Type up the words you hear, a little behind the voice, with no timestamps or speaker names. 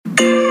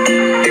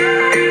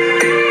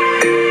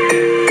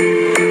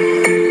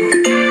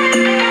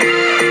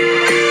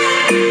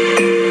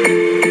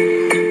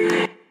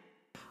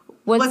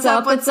What's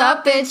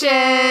up,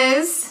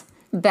 bitches?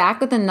 Back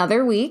with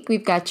another week.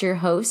 We've got your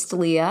host,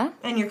 Leah.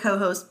 And your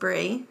co-host,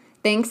 Brie.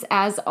 Thanks,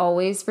 as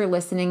always, for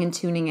listening and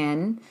tuning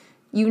in.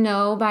 You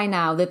know by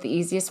now that the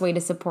easiest way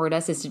to support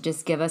us is to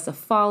just give us a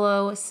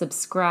follow,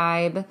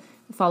 subscribe,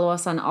 follow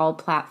us on all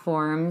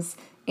platforms,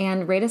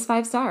 and rate us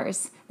 5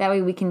 stars. That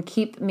way we can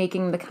keep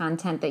making the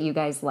content that you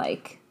guys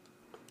like.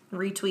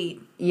 Retweet.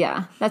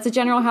 Yeah, that's a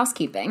general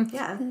housekeeping.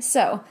 Yeah.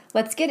 So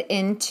let's get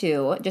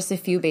into just a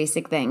few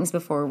basic things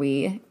before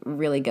we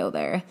really go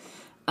there.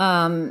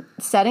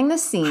 Setting the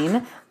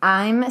scene,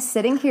 I'm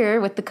sitting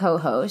here with the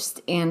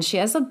co-host, and she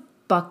has a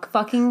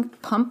fucking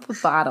pump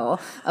bottle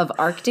of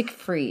Arctic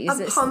Freeze.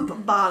 A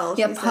pump bottle,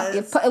 she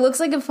says. It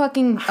looks like a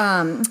fucking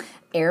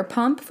air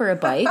pump for a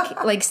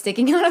bike, like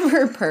sticking out of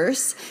her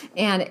purse,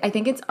 and I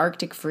think it's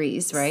Arctic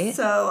Freeze, right?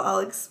 So I'll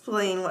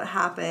explain what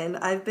happened.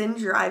 I've been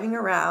driving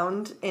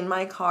around in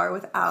my car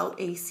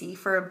without AC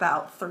for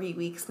about 3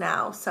 weeks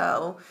now,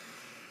 so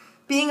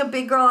being a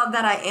big girl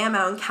that I am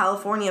out in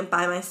California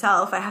by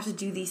myself, I have to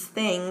do these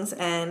things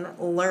and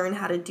learn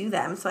how to do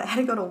them. So I had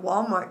to go to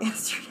Walmart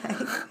yesterday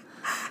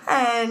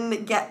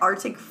and get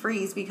Arctic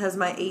Freeze because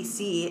my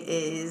AC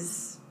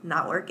is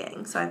not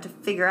working. So I have to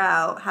figure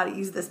out how to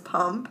use this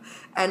pump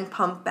and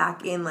pump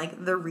back in,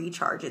 like, the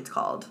recharge, it's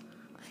called.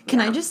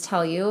 Can I just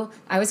tell you,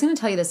 I was going to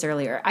tell you this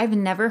earlier, I've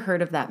never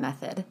heard of that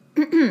method.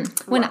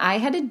 When I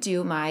had to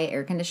do my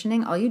air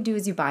conditioning, all you do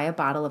is you buy a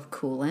bottle of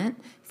coolant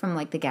from,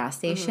 like, the gas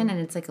station,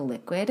 and it's like a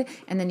liquid,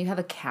 and then you have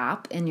a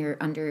cap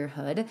under your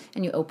hood,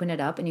 and you open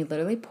it up, and you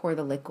literally pour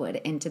the liquid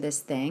into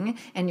this thing,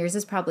 and yours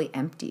is probably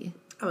empty.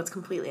 Oh, it's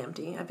completely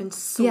empty. I've been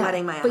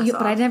sweating my ass off.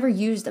 But I never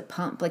used a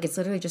pump. Like, it's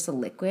literally just a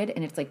liquid,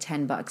 and it's like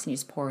 $10, and you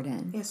just pour it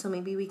in. Yeah, so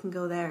maybe we can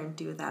go there and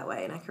do it that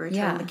way, and I can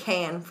return the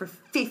can for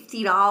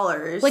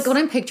 $50. Like, what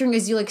I'm picturing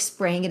is you, like,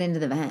 spraying it into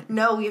the vent.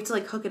 No, we have to,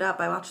 like, hook it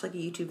up. I watched, like, a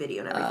YouTube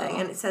video and everything,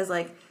 and it says,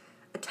 like,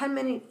 a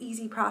 10-minute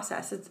easy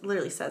process. It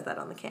literally says that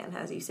on the can,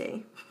 as you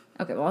see.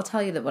 Okay, well, I'll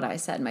tell you that what I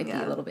said might be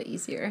a little bit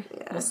easier.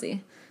 Yeah. We'll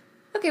see.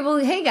 Okay, well,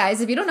 hey, guys,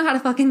 if you don't know how to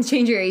fucking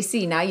change your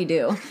AC, now you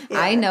do. Yeah.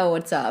 I know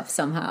what's up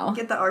somehow.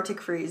 Get the Arctic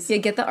Freeze. Yeah,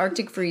 get the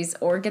Arctic Freeze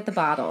or get the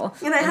bottle.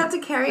 And I have to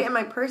carry it in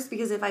my purse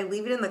because if I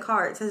leave it in the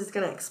car, it says it's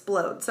going to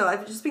explode. So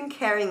I've just been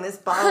carrying this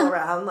bottle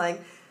around,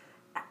 like,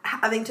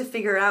 having to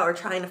figure it out or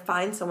trying to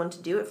find someone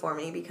to do it for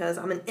me because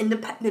I'm an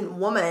independent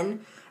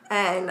woman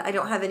and I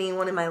don't have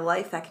anyone in my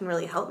life that can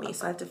really help me.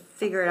 So I have to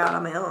figure it out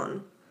on my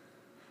own.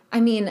 I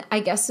mean,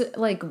 I guess,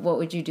 like, what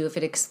would you do if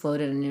it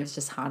exploded and it was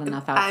just hot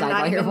enough outside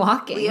while you're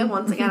walking? Leah,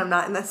 once again, I'm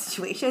not in that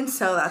situation,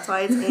 so that's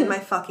why it's in my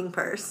fucking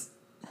purse.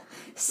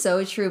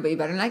 So true, but you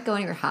better not go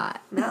when you're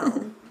hot.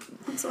 No.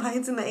 That's why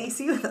it's in the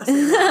AC with us.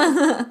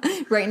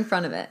 Right in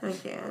front of it. I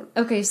can't.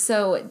 Okay,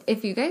 so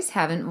if you guys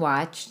haven't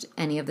watched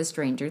any of the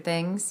Stranger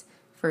Things,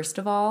 first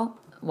of all,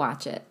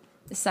 watch it.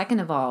 Second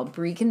of all,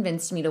 Brie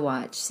convinced me to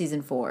watch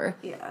season 4.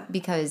 Yeah.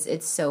 Because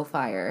it's so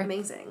fire.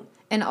 Amazing.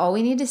 And all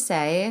we need to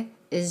say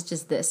is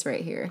just this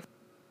right here.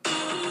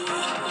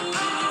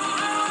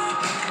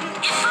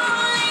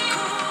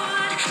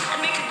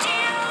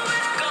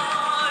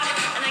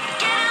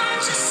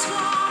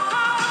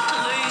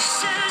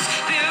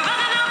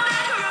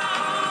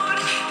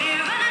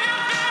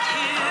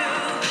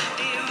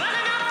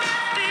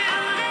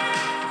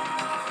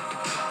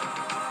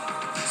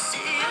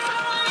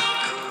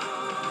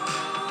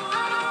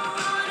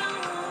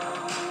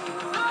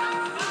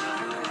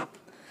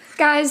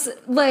 Guys,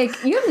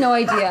 like, you have no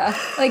idea.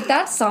 Like,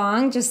 that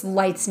song just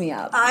lights me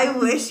up. I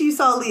wish you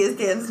saw Leah's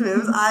dance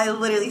moves. I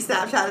literally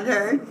Snapchatted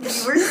her.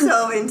 You were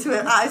so into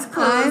it. Eyes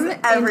closed,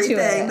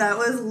 everything. That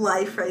was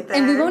life right there.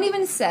 And we won't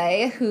even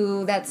say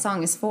who that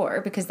song is for,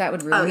 because that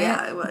would ruin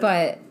it would.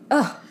 But,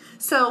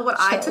 so what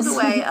chills. I took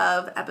away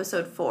of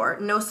episode 4,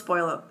 no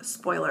spoiler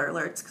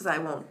alerts, because I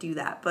won't do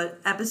that, but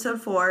episode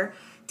 4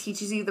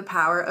 teaches you the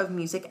power of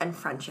music and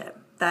friendship.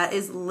 That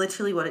is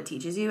literally what it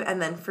teaches you. And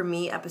then for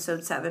me,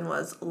 episode 7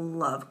 was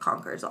love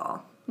conquers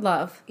all.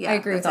 Love. Yeah, I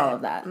agree with all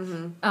of that.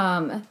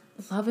 Mm-hmm.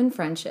 Love and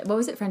friendship. What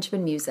was it? Friendship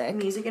and music.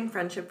 Music and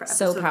friendship for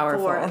episode so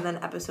powerful. 4. And then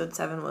episode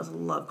 7 was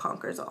love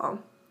conquers all.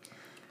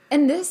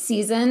 And this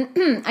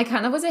season, I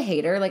kind of was a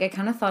hater. Like, I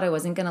kind of thought I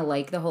wasn't going to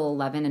like the whole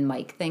Eleven and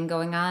Mike thing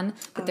going on.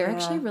 But they're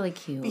actually really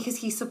cute. Because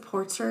he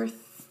supports her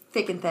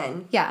thick and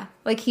thin. Yeah.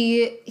 Like,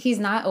 he's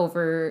not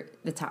over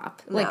the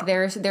top. No. Like,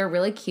 they're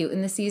really cute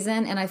in the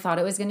season, and I thought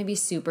it was going to be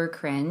super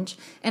cringe.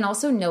 And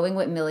also knowing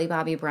what Millie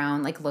Bobby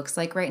Brown, like, looks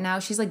like right now,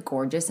 she's, like,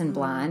 gorgeous and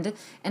blonde.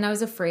 And I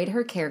was afraid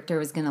her character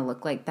was going to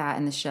look like that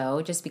in the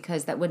show, just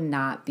because that would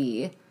not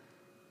be...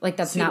 Like,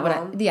 that's Suitable.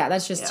 not what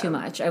that's just too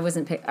much.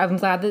 I'm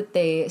glad that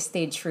they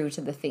stayed true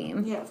to the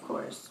theme. Yeah, of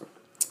course.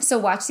 So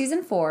watch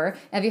season 4.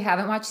 If you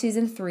haven't watched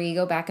season 3,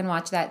 go back and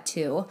watch that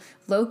too.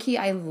 Low-key,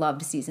 I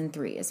loved season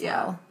 3 as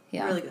well.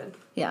 Yeah. Really good.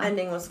 Yeah.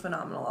 Ending was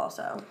phenomenal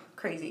also.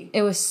 Crazy.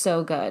 It was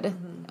so good.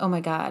 Mm-hmm. Oh my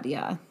God,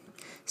 yeah.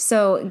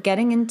 So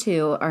getting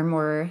into our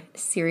more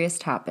serious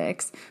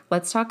topics,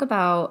 let's talk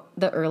about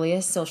the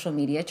earliest social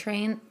media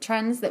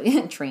trends that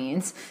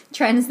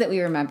we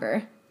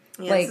remember.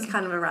 Yeah, this is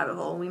kind of a rabbit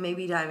hole. We may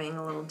be diving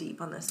a little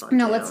deep on this one.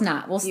 No, too. let's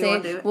not. We'll You wanna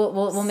stay. do it?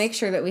 We'll make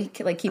sure that we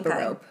keep a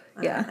rope.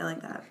 Okay, Yeah, I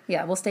like that.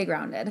 yeah. We'll stay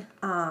grounded.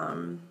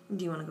 Do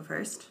you want to go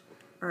first?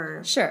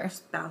 Or Sure.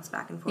 just bounce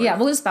back and forth? Yeah,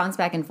 we'll just bounce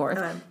back and forth.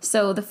 Okay.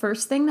 So the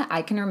first thing that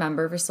I can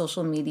remember for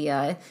social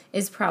media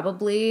is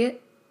probably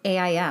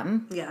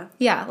AIM. Yeah.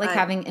 Yeah, like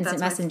having that's instant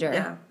messenger.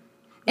 Yeah.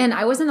 And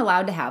I wasn't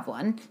allowed to have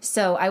one,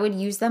 so I would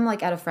use them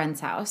like at a friend's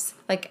house.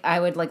 Like I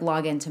would like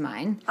log into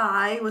mine.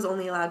 I was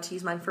only allowed to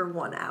use mine for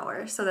 1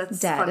 hour, so that's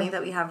Dead. funny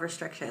that we have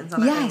restrictions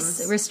on our Yes,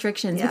 names.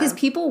 restrictions. Yeah. Because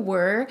people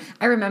were,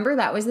 I remember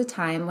that was the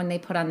time when they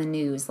put on the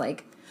news,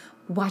 like,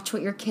 watch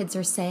what your kids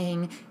are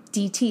saying.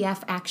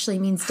 DTF actually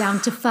means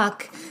down to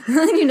fuck.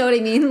 You know what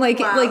I mean? Like,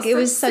 Wow, like it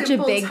was such a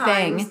simple big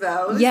times, thing.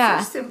 Though. Yeah.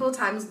 Such simple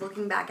times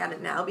looking back at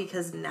it now,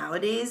 because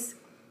nowadays,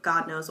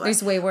 God knows what.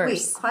 There's way worse.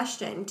 Wait,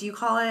 question. Do you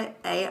call it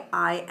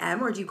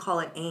AIM or do you call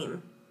it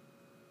AIM?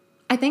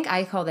 I think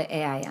I called it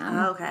AIM.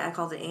 Oh, okay, I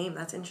called it AIM.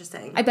 That's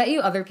interesting. I bet you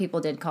other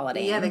people did call it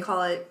AIM. Yeah,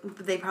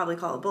 they probably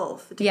call it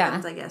both. It Yeah.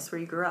 depends, I guess, where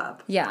you grew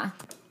up. Yeah.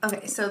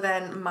 Okay, so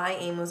then my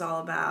aim was all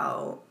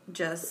about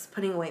just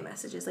putting away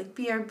messages like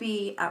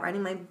BRB, out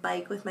riding my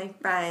bike with my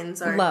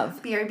friends, or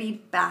Love. BRB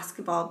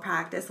basketball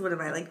practice. What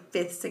am I, like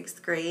 5th,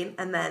 6th grade?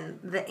 And then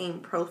the aim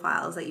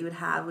profiles that you would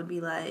have would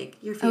be like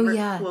your favorite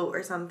yeah. quote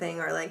or something,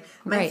 or like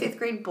my Right. 5th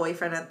grade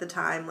boyfriend at the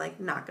time, like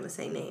not gonna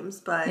say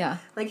names, but Yeah.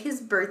 like his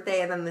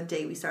birthday and then the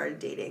day we started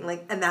dating,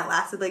 like, and that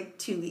lasted like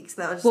 2 weeks.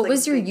 And that was just, What like,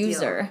 was a your big deal.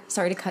 user?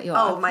 Sorry to cut you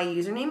Oh, off. my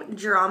username?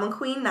 Drama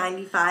Queen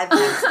 95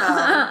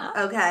 XO.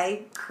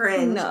 Okay?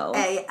 Cringe. No.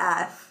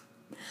 AF.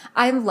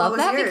 I love was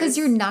that yours? because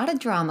you're not a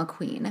drama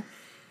queen.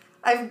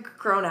 I've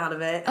grown out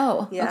of it.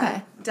 Oh, yeah,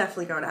 okay.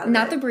 Definitely grown out of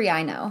Not it. the Brie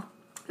I know.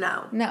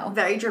 No.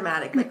 Very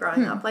dramatic, like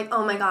growing up. Like,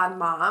 oh my god,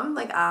 mom,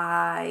 like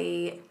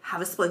I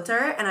have a splinter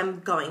and I'm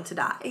going to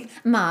die.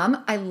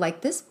 Mom, I like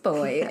this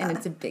boy, Yeah. and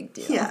it's a big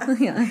deal. Yeah.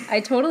 Yeah, I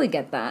totally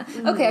get that.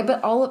 Okay,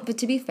 but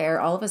to be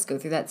fair, all of us go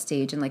through that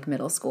stage in like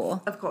middle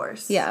school. Of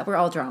course. Yeah, we're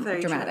all Very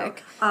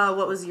dramatic. True.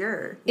 What was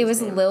your It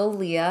was username? Lil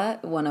Leah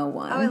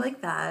 101. Oh, I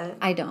like that.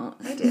 I don't.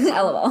 I do.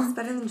 LOL. It's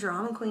better than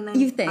Drama Queen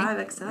You think?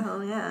 95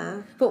 XO,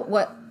 yeah. But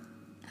what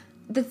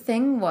the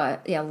thing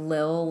yeah,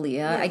 Lil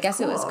Leah, Yeah, I it's guess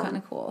it was cool. kind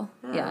of cool.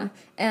 Yeah. Yeah.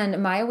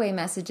 And my away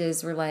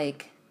messages were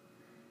like,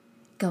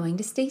 going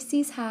to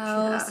Stacy's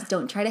house, Yeah.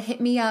 don't try to hit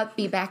me up,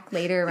 be back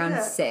later around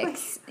Yeah.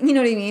 6. You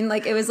know what I mean?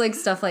 Like it was like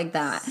stuff like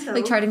that. So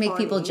like try to make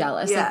people funny.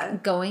 jealous. Yeah.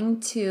 Like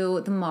going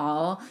to the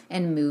mall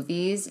and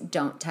movies,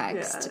 don't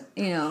text.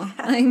 You know,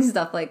 like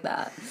stuff like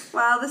that.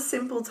 Wow, the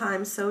simple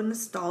times, so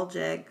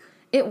nostalgic.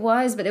 It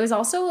was, but it was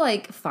also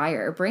like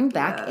fire. Bring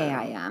back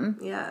Yeah. AIM.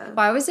 Yeah.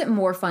 Why was it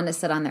more fun to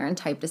sit on there and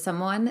type to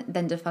someone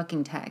than to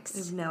fucking I text?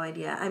 have no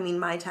idea. I mean,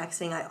 my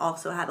texting, I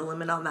also had a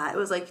limit on that. It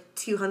was like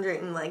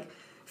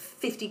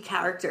 250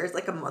 characters,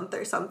 like a month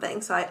or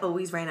something. So I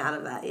always ran out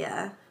of that.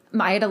 Yeah.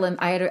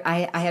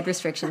 I had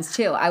restrictions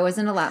too. I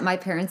wasn't allowed. My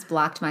parents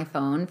blocked my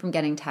phone from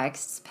getting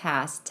texts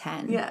past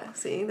 10. Yeah.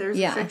 See, there's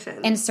Yeah,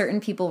 restrictions. and certain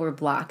people were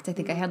blocked. I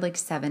think I had like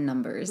 7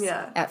 numbers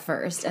Yeah. at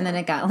first, and then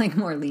it got like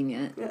more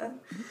lenient. yeah.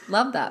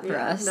 Love that for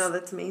Yeah. us. No,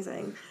 that's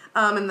amazing.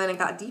 And then it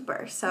got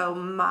deeper. So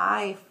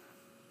my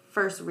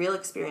first real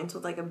experience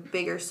with like a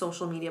bigger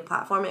social media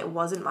platform, it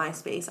wasn't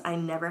MySpace. I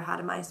never had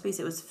a MySpace.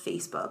 It was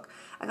Facebook.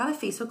 I got a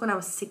Facebook when I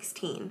was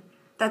 16.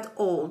 That's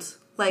old.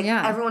 Like,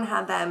 Yeah. everyone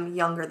had them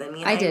younger than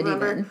me. And I did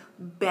remember even.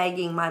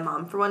 begging my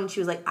mom for one, and she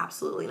was like,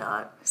 absolutely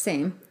not.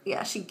 Same.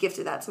 Yeah, she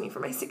gifted that to me for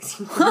my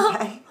 16th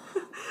birthday.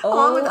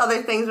 Along with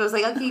other things, but it was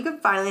like, okay, you could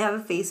finally have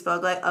a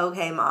Facebook. Like,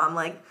 okay, mom.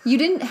 Like, You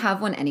didn't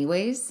have one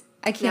anyways?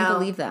 I can't no.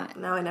 believe that.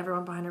 No, I never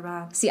went behind her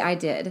back. See, I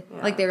did.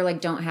 Yeah. Like, they were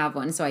like, don't have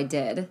one, so I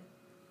did.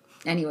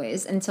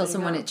 Anyways, until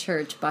someone go. at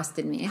church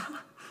busted me.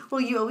 Well,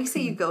 you always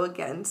say you go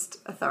against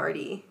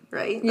authority,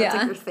 right? That's Yeah.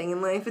 like your thing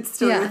in life. It's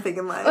still your thing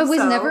in life. I was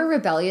so. never a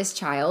rebellious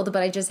child,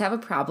 but I just have a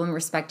problem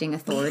respecting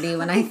authority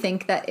when I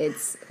think that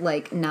it's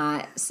like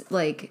not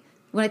like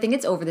when I think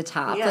it's over the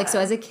top. Yeah. Like so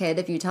as a kid,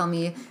 if you tell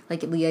me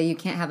like Leah, you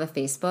can't have a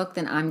Facebook,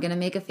 then I'm gonna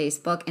make a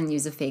Facebook and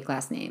use a fake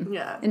last name.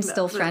 Yeah, And no,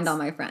 still friend that's- all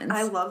my friends.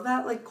 I love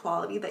that like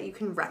quality that you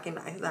can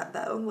recognize that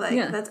though. Like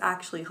Yeah. that's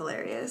actually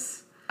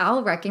hilarious.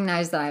 I'll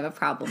recognize that I have a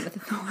problem with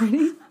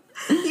authority.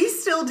 You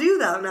still do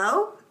though,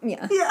 no?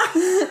 Yeah. Yeah.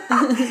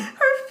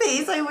 Her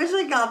face. I wish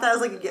I got that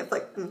as like a gift.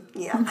 Like,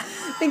 yeah.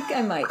 I think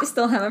I might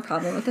still have a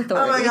problem with Oh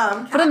authority. my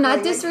god. But I'm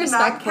not cackling. I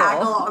cannot disrespectful.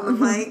 cackle on the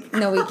mic.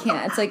 No, we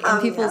can't. It's like in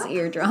people's yeah.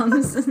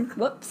 eardrums.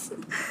 Whoops.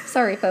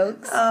 Sorry,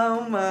 folks.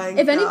 Oh my.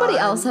 If anybody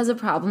God. else has a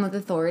problem with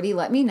authority,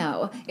 let me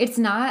know. It's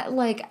not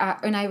like,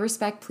 and I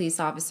respect police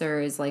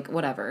officers, like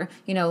whatever,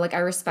 you know, like I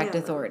respect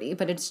Yeah. authority,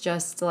 but it's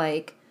just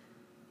like,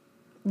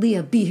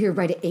 Leah, be here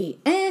right at 8.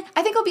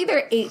 I think I'll be there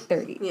at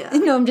 8:30. Yeah.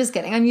 No, I'm just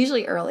kidding. I'm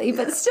usually early,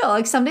 but still,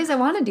 like some days I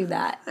want to do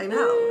that. I know.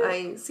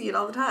 I see it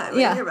all the time. I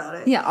Yeah. hear about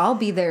it. Yeah, I'll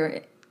be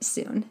there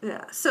soon.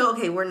 Yeah. So,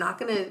 okay, we're not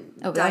going to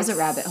Oh, that was a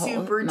rabbit hole.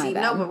 super My deep.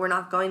 bad. No, but we're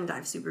not going to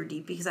dive super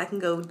deep because I can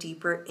go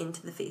deeper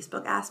into the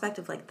Facebook aspect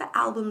of, like, the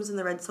albums and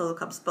the Red Solo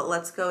Cups. But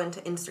let's go into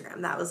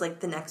Instagram. That was, like,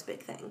 the next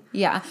big thing.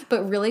 Yeah,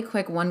 but really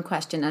quick, one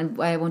question, and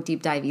I won't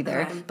deep dive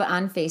either. Okay. But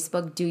on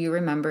Facebook, do you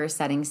remember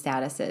setting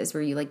statuses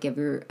where you, like, give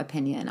your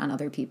opinion on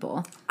other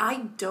people?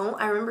 I don't.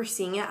 I remember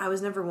seeing it. I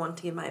was never one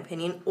to give my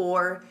opinion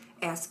or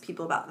ask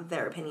people about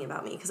their opinion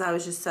about me because I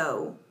was just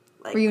so...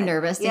 Like, Were you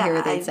nervous to hear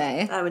what they'd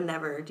say? I would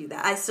never do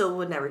that. I still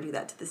would never do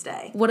that to this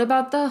day. What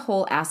about the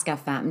whole Ask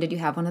FM? Did you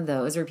have one of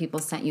those where people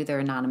sent you their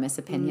anonymous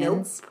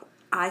opinions? Nope.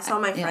 I saw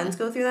my friends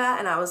go through that,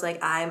 and I was like,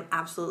 I'm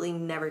absolutely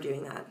never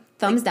doing that.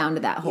 Thumbs down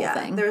to that whole Yeah,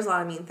 thing. there was a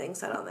lot of mean things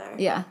said on there.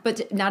 Yeah,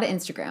 but not at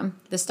Instagram.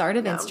 The start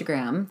of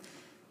Instagram,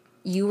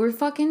 you were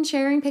fucking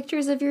sharing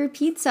pictures of your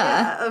pizza.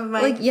 Yeah, of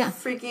my like,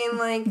 freaking,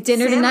 like,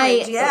 dinner sandwich.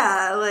 tonight.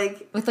 Yeah,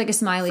 like... With, like, a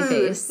smiley food.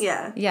 face.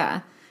 Yeah.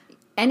 Yeah.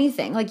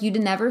 Anything. Like, you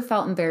never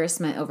felt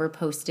embarrassment over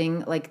posting,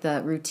 like,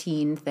 the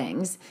routine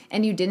things.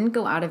 And you didn't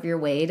go out of your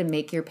way to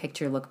make your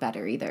picture look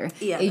better either.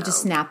 Yeah, You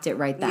just snapped it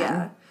right then.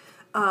 Yeah.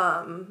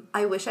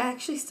 I wish I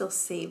actually still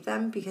saved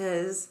them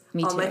because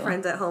Me all my too.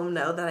 friends at home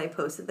know that I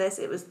posted this.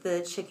 It was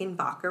the chicken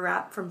baka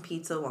wrap from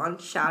Pizza One.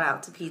 Shout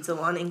out to Pizza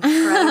One.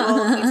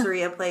 Incredible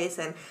pizzeria place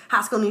in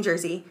Haskell, New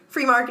Jersey.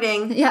 Free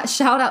marketing. Yeah,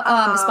 shout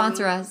out,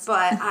 sponsor us.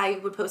 But I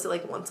would post it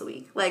like once a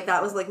week. Like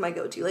that was like my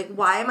go-to. Like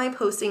why am I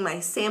posting my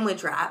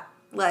sandwich wrap?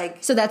 Like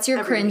So that's your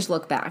every cringe week?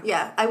 look back.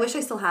 Yeah, I wish I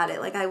still had it.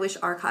 Like I wish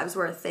archives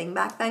were a thing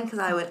back then because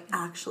I would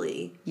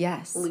actually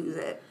Yes. lose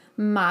it.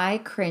 My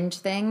cringe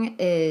thing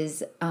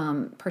is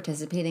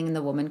participating in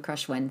the Woman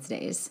Crush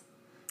Wednesdays.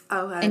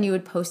 Okay. And you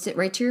would post it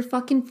right to your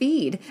fucking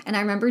feed. And I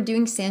remember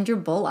doing Sandra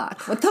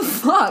Bullock. What the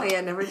fuck? Oh, yeah,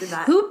 I never did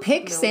that. Who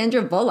picked Nope.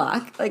 Sandra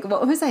Bullock? Like,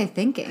 what was I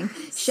thinking?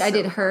 I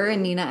did her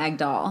and Nina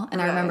Agdal. And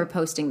I Okay. remember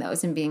posting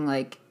those and being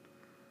like...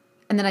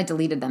 And then I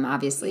deleted them,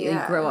 obviously.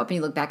 Yeah. You grow up and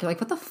you look back, you're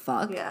like, what the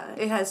fuck? Yeah,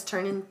 it has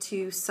turned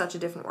into such a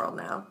different world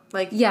now.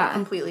 Like, Yeah.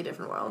 completely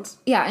different world.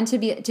 Yeah, and to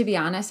be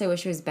honest, I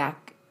wish it was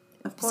back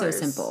Of so course.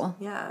 simple.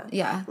 Yeah.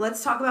 Yeah.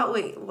 Let's talk about,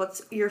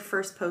 what's your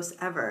first post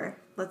ever?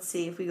 Let's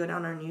see if we go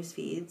down our news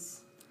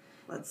feeds.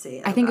 Let's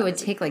see. I think it God, would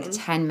is take like cringe?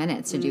 10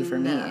 minutes to do for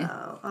me.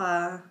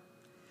 No.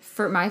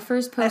 For my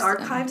first I post...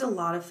 archived a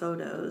lot of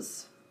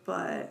photos,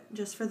 but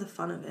just for the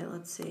fun of it,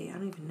 let's see. I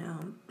don't even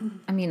know.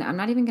 I mean, I'm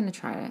not even going to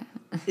try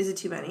it. Is it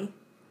too many?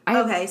 I-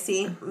 Okay,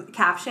 see?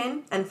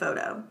 Caption and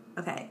photo.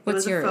 Okay. What's it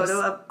was yours? a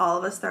photo of all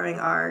of us throwing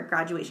our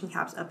graduation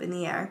caps up in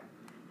the air.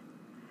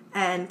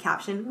 And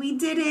caption, we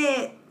did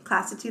it!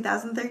 Class of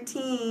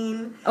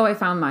 2013. Oh, I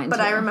found mine, But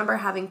too. I remember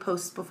having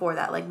posts before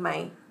that, like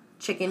my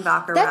chicken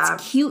vodka That's wrap.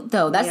 cute,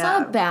 though. That's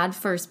not Yeah. a bad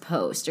first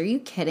post. Are you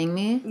kidding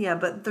me? Yeah,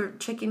 but the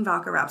chicken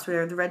vodka wraps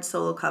were the red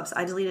solo cups.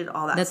 I deleted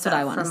all that That's stuff what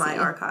I wanna from my see.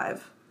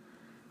 archive.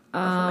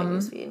 From my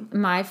newsfeed.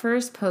 My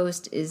first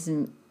post is...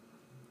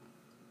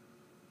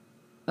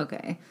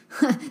 Okay.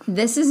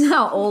 This is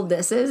how old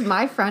this is.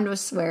 My friend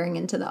was swearing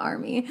into the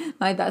army.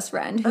 My best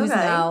friend, who's Okay.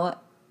 now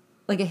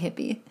like a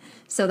hippie.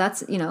 So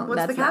that's, What's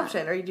that's the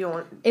caption? Or do you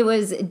want... It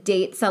was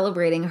date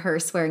celebrating her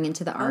swearing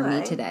into the army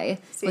Okay. today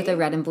See? with a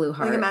red and blue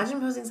heart. Like, imagine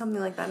posting something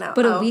like that now.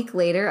 But Oh. a week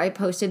later, I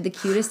posted the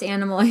cutest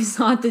animal I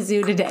saw at the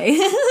zoo today.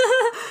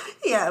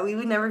 Yeah, we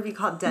would never be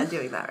caught dead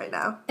doing that right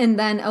now. And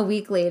then a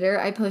week later,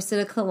 I posted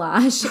a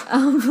collage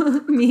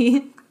of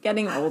me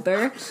getting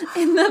older.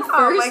 And the first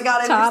Oh my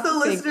god, I top wish the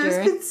listeners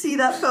picture could see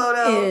that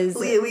photo. is-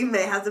 We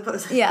may have to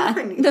post it. Yeah, on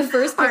our the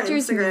first our picture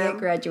is me at Instagram.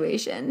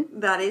 graduation.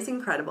 That is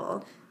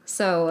incredible.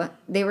 So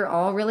they were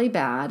all really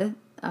bad.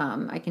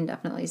 I can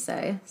definitely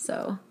say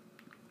so.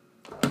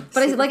 But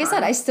Super like I said,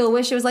 fun. I still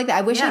wish it was like that.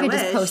 I wish Yeah, I could I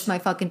just wish. post my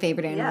fucking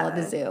favorite animal at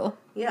the Yeah. zoo.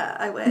 Yeah,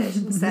 I wish.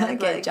 Instead, Not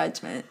get like,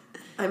 judgment.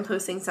 I'm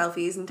posting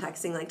selfies and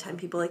texting like 10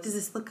 people, like, does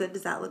this look good?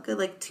 Does that look good?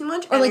 Like, too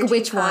much Or, like, energy,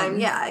 which time. one?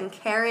 Yeah, and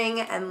caring,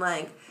 and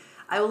like,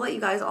 I will let you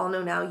guys all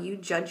know now, you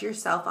judge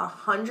yourself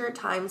 100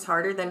 times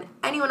harder than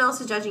anyone else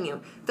is judging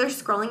you. They're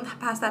scrolling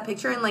past that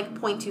picture in like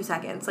 0.2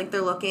 seconds. Like,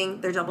 they're looking,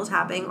 they're double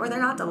tapping, or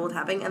they're not double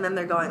tapping, and then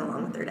they're going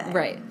along with their day.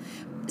 Right.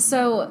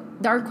 So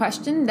our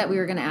question that we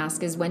were going to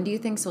ask is, when do you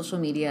think social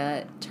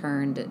media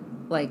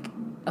turned like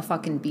a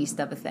fucking beast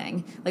of a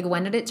thing? Like,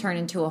 when did it turn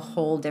into a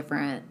whole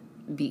different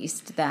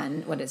beast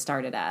than what it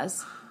started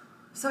as?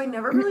 So I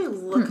never really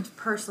looked,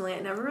 personally, I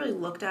never really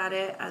looked at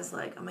it as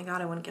like, oh my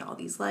god, I want to get all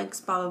these likes,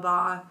 blah, blah,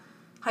 blah.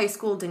 High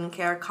school, didn't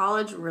care.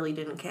 College, really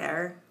didn't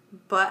care.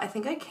 But I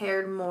think I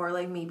cared more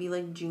like maybe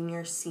like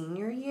junior,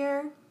 senior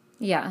year.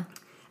 Yeah.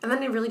 And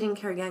then I really didn't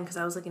care again because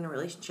I was like in a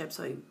relationship,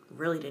 so I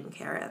really didn't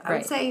care. I would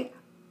Right. say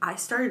I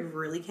started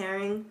really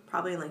caring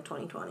probably in like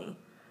 2020.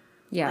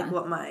 Yeah. Like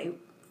what my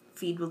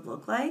feed would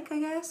look like, I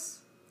guess.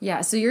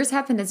 Yeah. So yours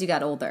happened as you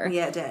got older.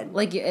 Yeah, it did.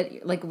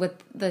 Like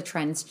with the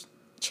trends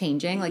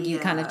changing, like you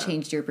kind of Yeah.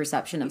 changed your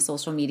perception of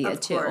social media Of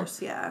too.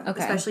 course, yeah.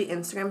 Okay. Especially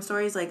Instagram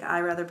stories. Like, I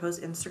rather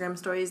post Instagram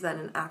stories than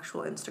an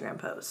actual Instagram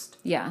post.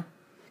 Yeah.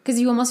 Because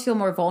you almost feel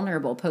more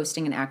vulnerable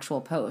posting an actual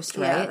post,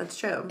 right? Yeah, that's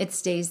true. It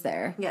stays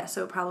there. Yeah,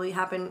 so it probably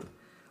happened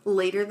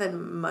later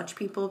than much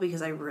people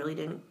because I really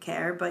didn't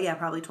care. But yeah,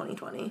 probably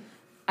 2020.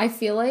 I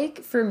feel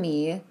like for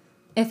me,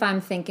 if I'm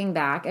thinking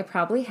back, it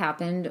probably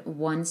happened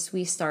once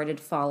we started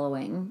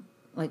following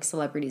like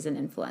celebrities and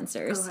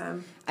influencers.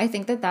 Okay. I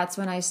think that that's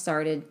when I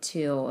started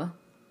to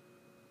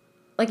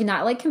like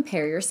not like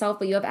compare yourself,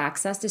 but you have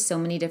access to so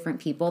many different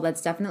people.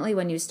 That's definitely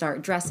when you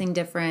start dressing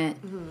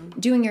different,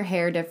 doing your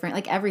hair different,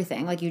 like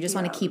everything. Like you just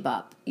want to keep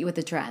up with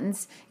the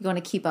trends. You want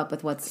to keep up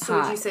with what's So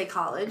hot. would you say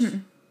college?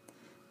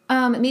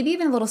 Maybe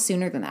even a little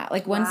sooner than that.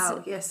 Like once,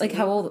 Wow, yes. like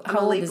how old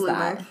is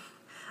that?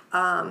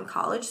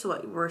 College, so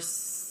what, we're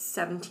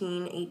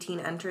 17, 18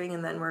 entering,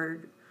 and then we're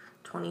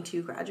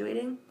 22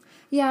 graduating?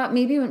 Yeah,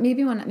 maybe a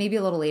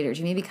little later,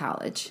 maybe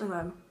college.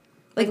 Okay.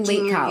 Like late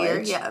junior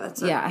college. Year? Yeah,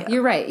 that's yeah,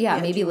 you're right. Yeah,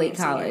 maybe junior, late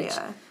college.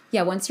 Senior,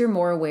 Yeah, once you're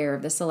more aware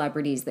of the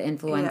celebrities, the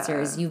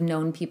influencers, you've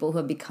known people who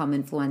have become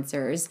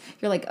influencers,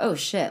 you're like, oh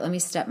shit, let me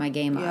step my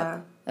game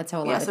up. That's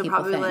how a lot of people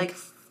probably think. like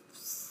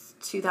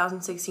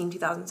 2016,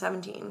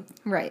 2017.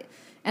 Right.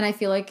 And I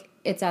feel like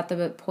it's at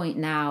the point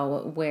now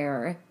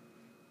where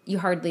you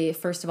hardly,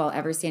 first of all,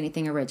 ever see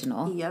anything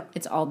original. Yep.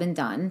 It's all been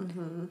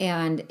done.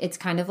 And it's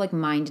kind of like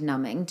mind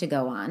numbing to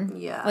go on.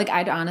 Yeah. Like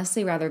I'd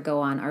honestly rather go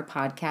on our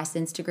podcast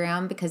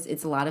Instagram because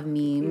it's a lot of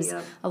memes,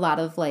 a lot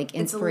of like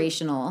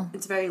inspirational.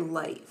 It's very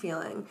light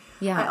feeling.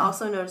 Yeah. I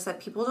also noticed that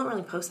people don't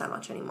really post that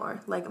much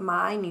anymore. Like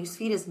my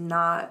newsfeed is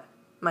not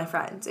my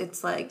friends.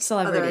 It's like other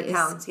Celebrities.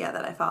 accounts,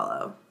 that I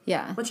follow.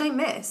 Yeah. Which I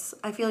miss.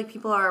 I feel like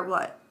people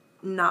are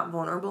not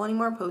vulnerable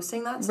anymore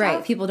posting that stuff.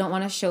 Right. People don't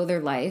want to show their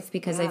life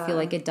because I feel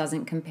like it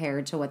doesn't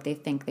compare to what they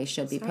think they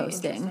should be Very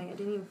posting. interesting. I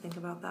didn't even think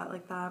about that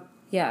like that.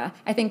 Yeah.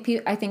 I think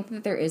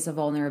that there is a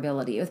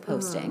vulnerability with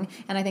posting.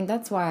 And I think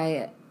that's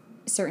why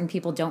certain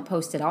people don't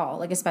post at all,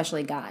 like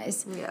especially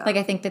guys. Yeah. Like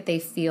I think that they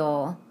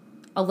feel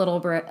a little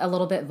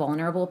bit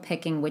vulnerable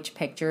picking which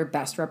picture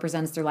best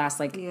represents their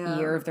last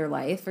year of their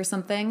life or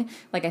something.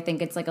 Like I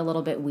think it's like a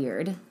little bit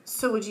weird.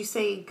 So would you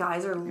say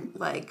guys are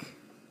like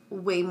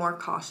way more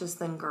cautious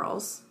than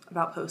girls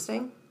about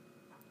posting?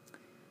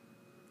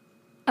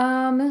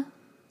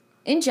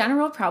 In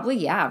general, probably,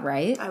 yeah,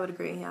 right? I would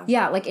agree, yeah.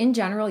 Yeah, like in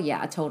general,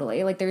 yeah,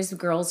 totally. Like there's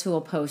girls who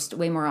will post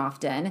way more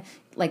often,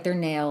 like their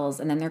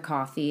nails and then their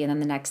coffee and then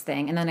the next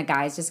thing, and then a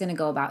guy's just going to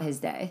go about his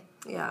day.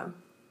 Yeah.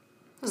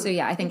 So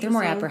yeah, I think they're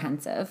more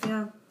apprehensive.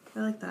 Yeah, I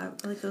like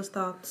that. I like those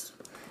thoughts.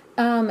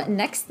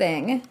 Next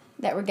thing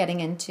that we're getting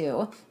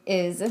into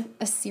is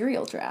a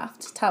cereal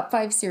draft. Top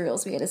 5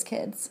 cereals we had as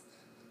kids.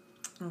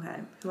 Okay.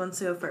 Who wants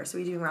to go first? Are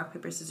we doing rock,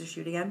 paper, scissors,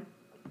 shoot again?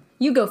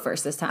 You go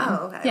first this time.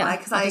 Oh, okay. Yeah,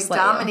 Because I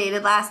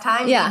dominated last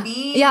time, yeah.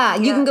 baby. Yeah,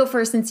 you can go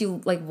first since you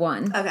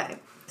won. Okay.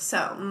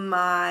 So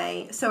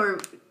we're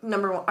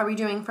number one. Are we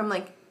doing from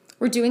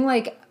We're doing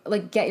like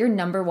get your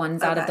number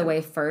ones out of Okay. the way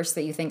first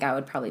that you think I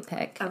would probably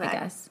pick, Okay. I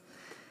guess.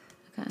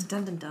 Okay.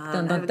 Dun dun dun. Dun, I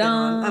have dun, a good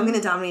dun. one. I'm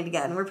gonna dominate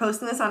again. We're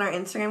posting this on our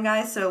Instagram,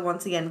 guys. So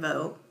once again,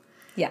 vote.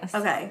 Yes.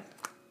 Okay.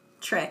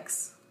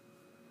 Tricks.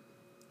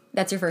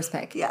 That's your first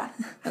pick. Yeah.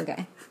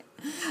 Okay.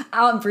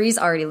 Bree's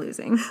already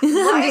losing.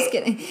 I'm just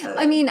kidding.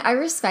 I mean, I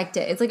respect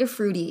it. It's like a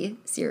fruity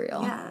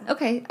cereal. Yeah.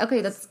 Okay,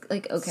 that's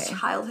okay.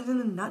 Childhood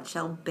in a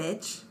nutshell,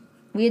 bitch.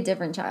 We had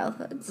different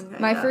childhoods. Okay,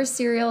 My yeah. first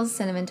cereal is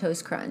Cinnamon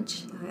Toast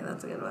Crunch. Okay,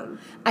 that's a good one.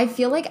 I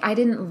feel like I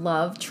didn't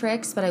love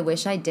Trix, but I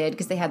wish I did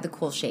because they had the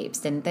cool shapes,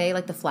 didn't they?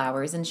 Like the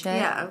flowers and shit.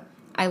 Yeah.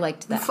 I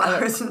liked that.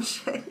 Flowers and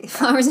shit.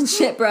 Flowers and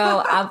shit,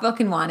 bro. I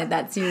fucking wanted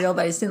that cereal,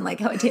 but I just didn't like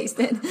how it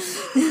tasted.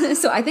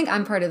 So I think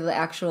I'm part of the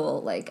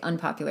actual,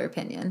 unpopular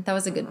opinion. That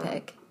was a good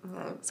pick.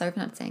 Okay. Sorry for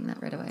not saying that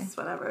right away. It's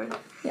whatever.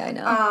 Yeah, I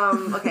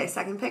know. Okay,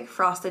 second pick,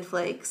 Frosted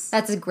Flakes.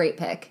 That's a great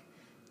pick.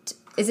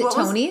 Is it What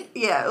was- Tony?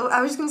 Yeah,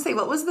 I was just gonna say,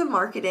 what was the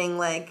marketing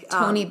like?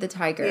 Tony the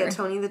Tiger. Yeah,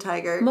 Tony the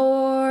Tiger.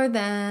 More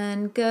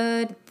than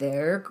good,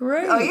 they're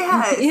great. Oh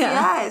yes, Yeah.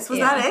 yes. Was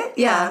that it?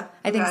 Yeah,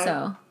 I think Okay.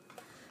 so.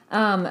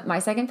 My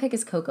second pick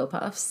is Cocoa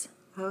Puffs.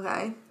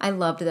 Okay, I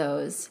loved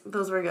those.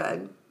 those were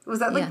good. Was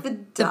that like Yeah. the The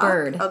duck?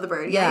 bird. Oh, the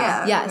bird.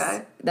 Yeah. Yes.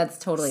 Okay. That's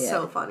totally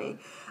So it. funny.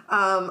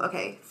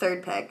 Okay,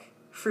 third pick,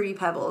 Fruity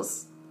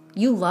Pebbles.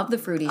 You love the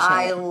fruity shit.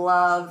 I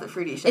love the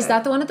fruity shit. Is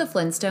that the one at the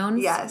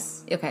Flintstones?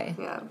 Yes. Okay.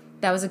 Yeah.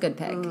 That was a good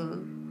pick.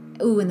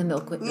 Ooh, and the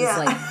milk was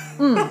Yeah.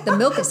 the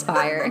milk is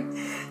fire.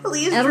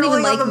 Lee's I don't even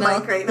drooling like on the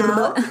milk mic right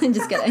now.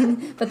 Just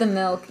kidding. But the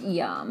milk,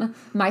 yum.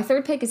 My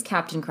third pick is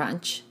Captain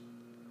Crunch.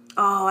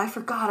 Oh, I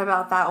forgot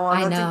about that one.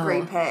 I That's know. a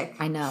great pick.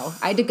 I know.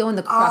 I had to go in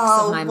the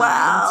crux of my mind.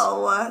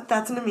 Wow.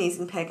 That's an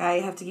amazing pick. I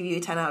have to give you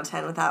a 10 out of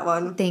 10 with that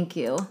one. Thank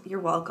you. You're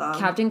welcome.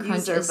 Captain You Crunch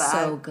deserve is that.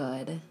 so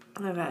good.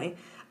 Okay.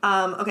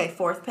 Okay,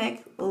 fourth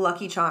pick,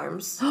 Lucky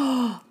Charms.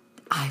 I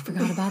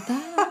forgot about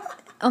that.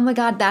 Oh my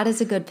god, that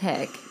is a good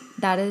pick.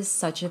 That is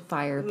such a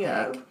fire pick.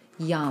 Yeah.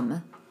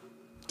 Yum.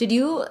 Did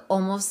you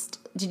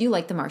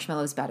like the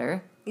marshmallows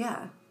better?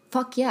 Yeah.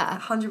 Fuck yeah.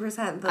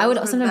 100%. I would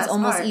sometimes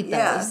almost eat those.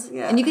 Yeah,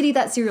 yeah. And you could eat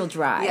that cereal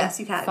dry. Yes,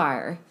 you can.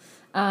 Fire.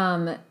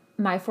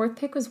 My fourth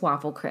pick was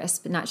Waffle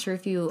Crisp. Not sure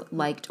if you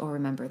liked or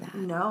remember that.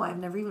 No, I've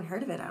never even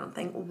heard of it, I don't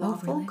think.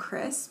 Waffle really?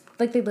 Crisp?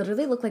 Like they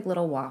literally look like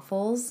little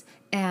waffles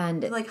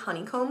and Like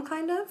honeycomb,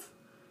 kind of?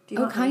 Do you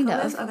know what kind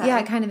honeycomb of. is? Okay. Yeah,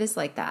 it kind of is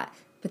like that.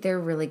 But they're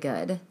really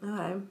good.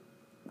 Okay.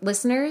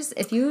 listeners,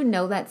 if you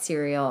know that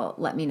cereal,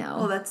 let me know.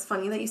 Well, that's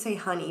funny that you say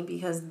honey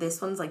because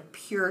this one's like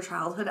pure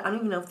childhood. I don't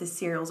even know if this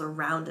cereal's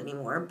around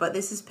anymore, but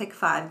this is pick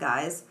 5,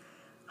 guys.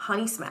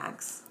 Honey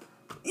Smacks.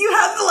 You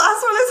have the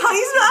last one as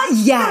Honey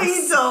Smacks? Yes.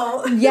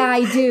 No, you don't. Yeah,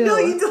 I do. No,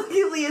 you don't.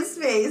 Get Leah's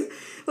face.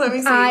 Let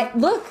me see.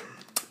 Look.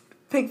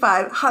 Pick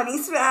 5. Honey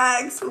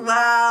Smacks.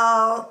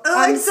 Wow. Oh,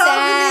 I'm it's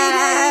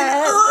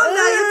sad. Oh,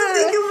 now you have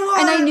to think of one.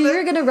 And I knew you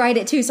were going to write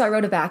it too, so I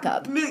wrote a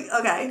backup.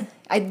 Okay.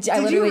 I Did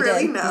literally you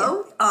really did.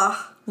 know? Yeah.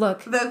 Ugh.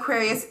 Look. The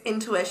Aquarius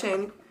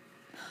intuition.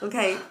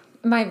 Okay.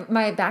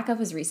 My backup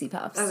was Reese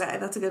Puffs. Okay,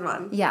 that's a good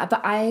one. Yeah,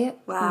 but I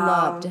Wow.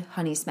 loved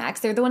Honey Smacks.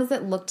 They're the ones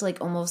that looked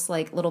like almost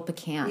like little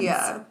pecans.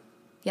 Yeah.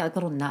 Yeah, like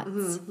little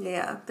nuts.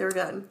 Yeah, they were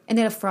good. And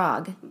they had a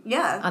frog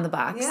Yeah. on the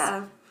box.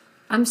 Yeah.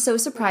 I'm so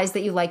surprised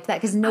that you liked that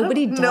because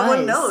nobody does. No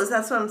one knows.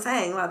 That's what I'm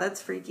saying. Wow,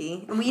 that's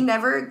freaky. And we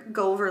never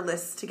go over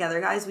lists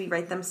together, guys. We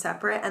write them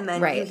separate, and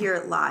then you hear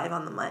it live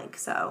on the mic.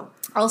 So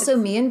also,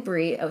 me and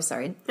Brie. Oh,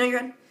 sorry. No,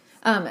 you're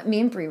good. Me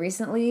and Brie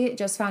recently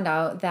just found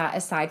out that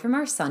aside from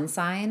our sun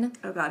sign,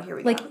 Oh God, here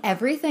we like go.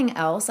 everything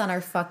else on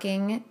our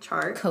fucking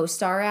Chart.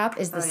 CoStar app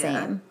is the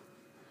same.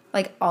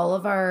 Like all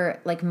of our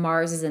like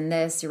Mars is in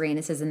this,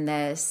 Uranus is in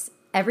this.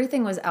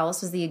 Everything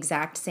else was the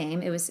exact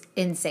same. It was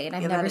insane.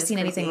 I've never seen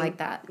anything like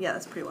that. Yeah,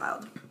 that's pretty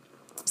wild.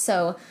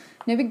 So,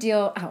 no big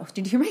deal. Ow,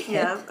 did you hear my hip?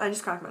 Yeah, I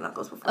just cracked my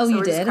knuckles before. Oh, so you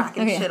we're did? Just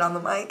cracking Okay. shit on the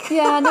mic.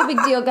 Yeah, no big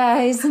deal,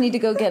 guys. I need to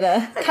go get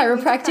a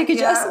chiropractic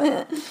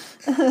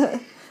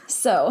adjustment.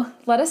 So,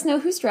 let us know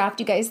whose draft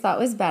you guys thought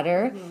was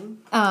better.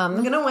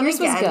 I'm gonna win yours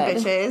was again,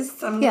 good.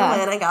 bitches. I'm gonna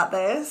win. I got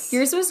this.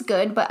 Yours was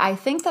good, but I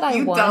think that I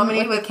You won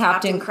dominated with with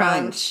Captain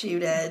Crunch. You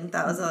did.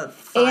 That was a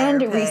fire And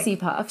pick. Reese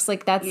Puffs.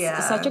 Like, that's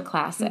such a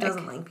classic. Who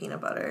doesn't like peanut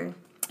butter?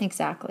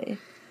 Exactly.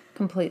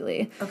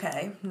 Completely.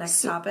 Okay,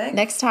 next topic.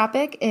 Next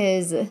topic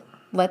is,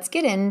 let's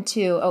get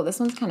into, oh, this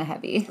one's kind of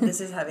heavy. This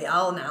is heavy.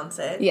 I'll announce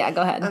it. Yeah,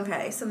 go ahead.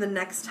 Okay, so the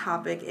next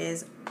topic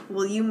is,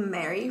 will you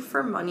marry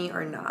for money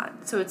or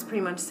not? So it's pretty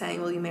much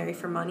saying, will you marry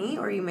for money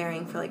or are you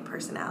marrying for, like,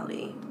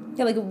 personality?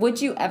 Yeah, like, would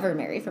you ever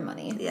marry for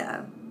money?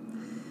 Yeah.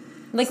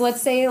 Like,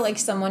 let's say, like,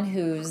 someone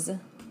who's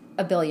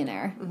a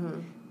billionaire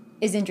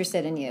is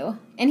interested in you,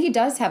 and he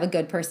does have a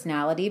good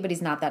personality, but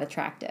he's not that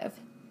attractive.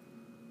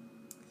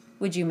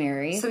 Would you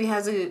marry? So he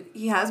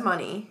has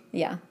money,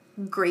 Yeah.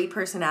 great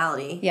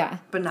personality, Yeah.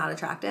 but not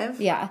attractive.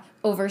 Yeah.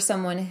 Over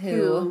someone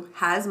Who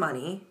has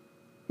money.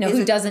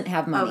 who doesn't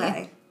have money,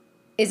 Okay.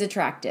 is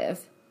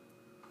attractive,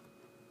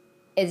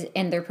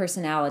 and their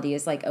personality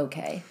is, like,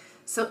 okay.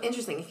 So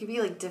interesting. It could be,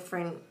 like,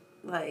 different,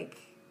 like,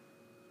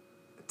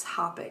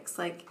 topics.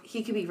 Like,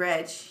 he could be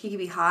rich, he could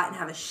be hot and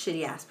have a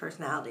shitty-ass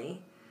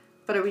personality.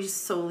 But are we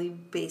just solely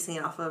basing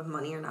it off of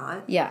money or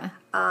not? Yeah.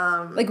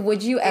 Like,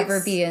 would you ever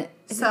be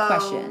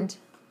questioned?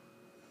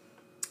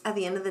 At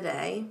the end of the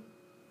day,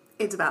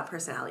 it's about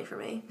personality for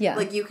me. Yeah.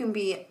 Like, you can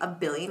be a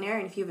billionaire,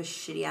 and if you have a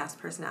shitty-ass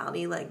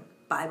personality, like,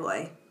 bye,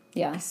 boy.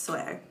 Yeah. I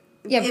swear.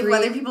 Yeah, Brie,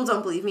 whether people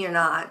don't believe me or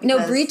not.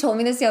 no, Brie told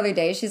me this the other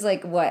day. She's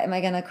like, what, am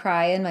I going to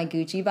cry in my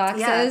Gucci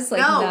boxes? Yeah,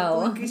 Like,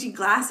 no. Gucci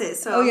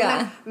glasses. So Oh, I'm yeah.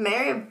 gonna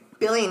marry a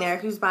billionaire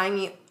who's buying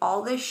me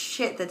all this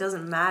shit that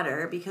doesn't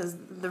matter because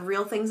the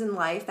real things in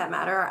life that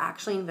matter are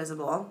actually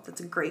invisible.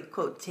 That's a great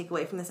quote to take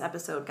away from this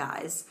episode,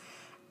 guys.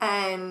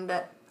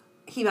 And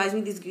he buys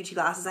me these Gucci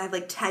glasses. I have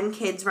like 10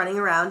 kids running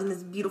around in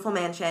this beautiful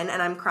mansion,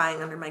 and I'm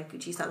crying under my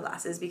Gucci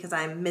sunglasses because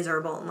I'm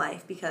miserable in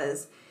life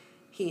because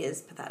he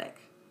is pathetic.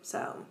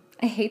 So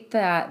I hate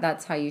that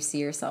that's how you see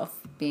yourself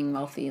being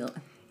wealthy.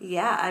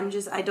 yeah,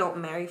 I don't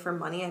marry for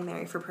money, I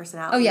marry for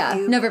personality. Oh, yeah,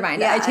 never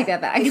mind. I take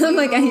that back. If I'm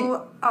like,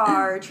 you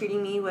are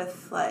treating me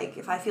with, like,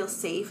 if I feel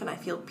safe and I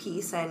feel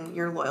peace and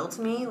you're loyal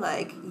to me,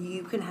 like,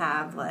 you can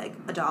have, like,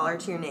 $1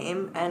 to your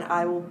name and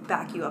I will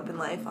back you up in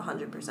life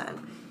 100%.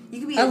 You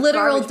could be A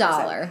literal garbage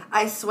person. $1.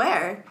 I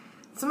swear.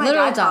 That's what my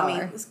Literal dad taught me.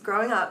 $1. Just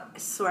growing up, I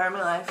swear on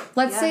my life.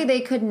 Let's Yeah. say they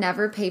could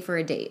never pay for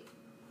a date.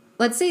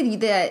 Let's say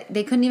that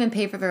they couldn't even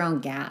pay for their own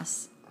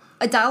gas.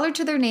 $1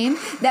 to their name,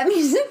 that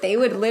means that they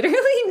would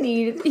literally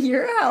need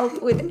your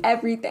help with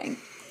everything.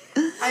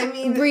 I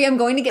mean, Brie, I'm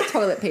going to get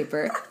toilet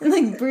paper.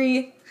 Like,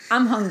 Brie,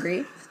 I'm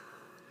hungry.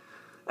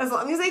 as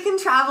long as they can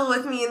travel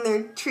with me and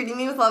they're treating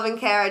me with love and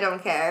care, I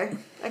don't care.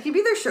 I could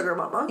be their sugar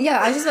mama. Yeah,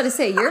 I was just about to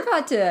say, you're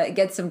about to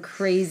get some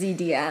crazy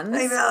DMs.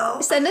 I know.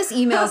 Send us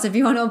emails if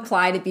you want to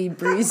apply to be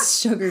Brie's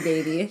sugar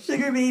baby.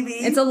 Sugar baby.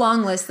 It's a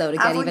long list, though, to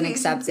get even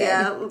Applications, accepted.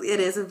 Yeah, it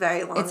is a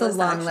very long list. It's a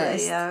long actually,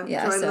 list.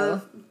 Yeah, Join so-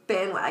 the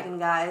bandwagon,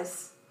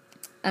 guys.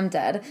 I'm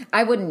dead.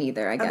 I wouldn't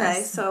either, I guess.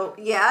 Okay, so,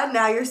 yeah,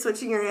 now you're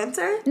switching your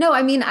answer? No,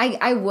 I mean,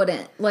 I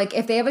wouldn't. Like,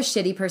 if they have a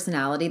shitty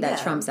personality, that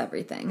Yeah. trumps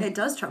everything. It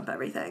does trump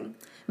everything.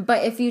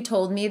 But if you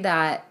told me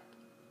that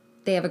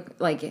they have a,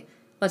 like,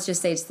 let's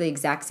just say it's the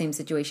exact same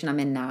situation I'm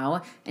in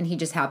now, and he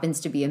just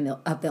happens to be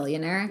a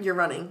billionaire, You're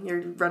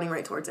running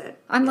right towards it.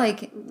 I'm Yeah.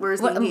 like,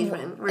 Where's the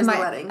engagement? Where's the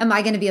wedding? Am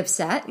I going to be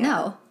upset? Yeah.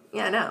 No.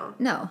 Yeah, no.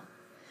 No.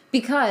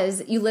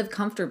 Because you live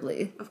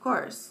comfortably. Of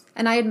course.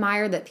 And I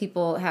admire that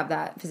people have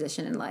that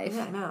position in life.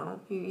 Yeah, I know.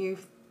 You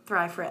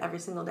thrive for it every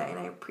single day, and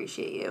I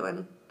appreciate you.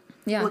 And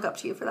look up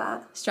to you for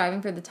that.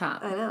 Striving for the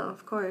top. I know,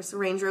 of course.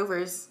 Range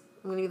Rovers.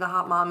 I'm going to be the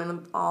hot mom in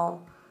the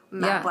all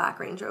matte black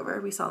Range Rover.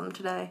 We saw them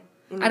today.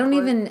 I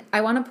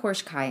want a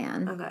Porsche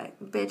Cayenne. Okay.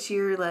 Bitch,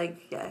 you're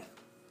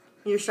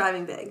you're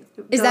striving big.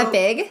 Is that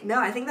big? No,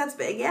 I think that's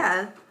big,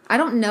 yeah. I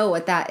don't know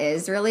what that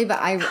is really, but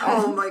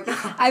oh my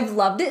God. I've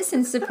loved it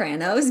since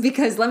Sopranos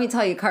because let me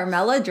tell you,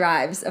 Carmela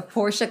drives a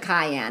Porsche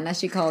Cayenne, as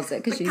she calls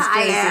it, because she's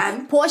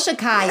Jersey. Porsche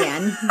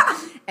Cayenne.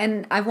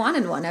 And I've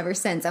wanted one ever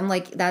since. I'm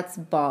like, that's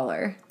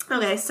baller.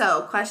 Okay,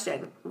 so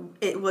question.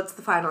 What's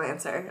the final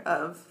answer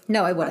of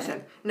No, I wouldn't.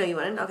 Question? No, you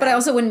wouldn't? Okay. But I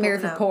also wouldn't marry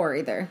for poor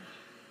either.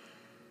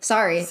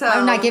 Sorry. So,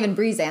 I'm not giving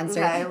Bree's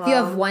answer. Okay, well, if you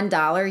have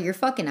 $1, you're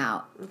fucking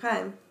out.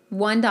 Okay.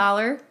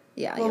 $1?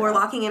 Yeah. Well, we're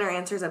locking in our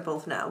answers at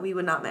both no. We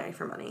would not marry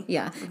for money.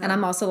 Yeah. Okay. And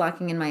I'm also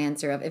locking in my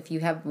answer of if you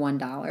have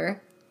 $1,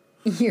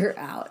 you're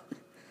out.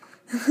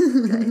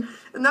 Okay.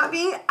 I'm not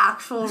being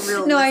actual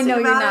realistic no, I know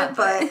about you're not,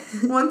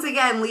 it, but once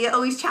again, Leah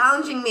always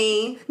challenging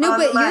me. No,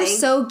 but you're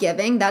so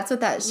giving. That's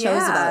what that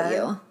shows about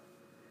you.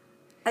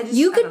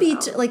 You could be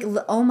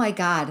oh my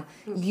God,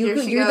 you're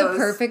the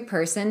perfect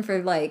person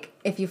for like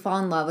if you fall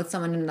in love with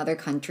someone in another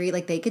country,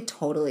 like they could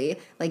totally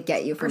like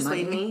get you for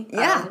persuade money. Me.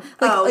 Yeah,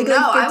 no,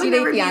 I would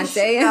never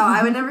fiance. No,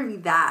 I would never be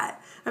that.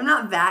 I'm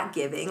not that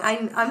giving.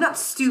 I'm not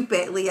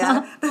stupid,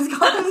 Leah. That's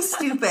calling me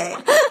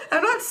stupid.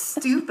 I'm not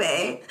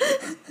stupid.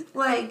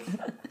 Like,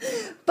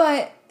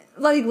 but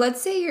like,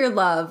 let's say your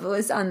love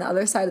was on the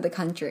other side of the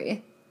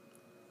country.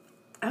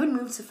 I would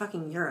move to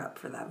fucking Europe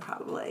for them,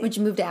 probably. Would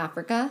you move to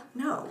Africa?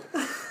 No.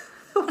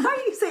 Why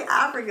do you say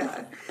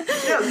Africa?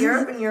 No,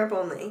 Europe and Europe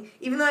only.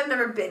 Even though I've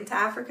never been to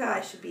Africa, I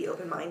should be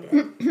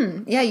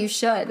open-minded. Yeah, you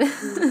should.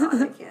 Oh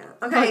God, I can't.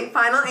 Okay,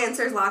 final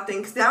answers locked in,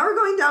 because now we're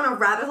going down a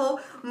rabbit hole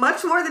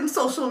much more than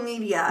social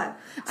media.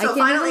 So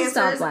final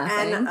answers,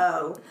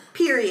 N-O.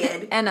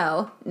 Period.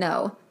 N-O.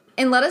 No.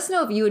 And let us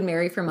know if you would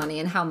marry for money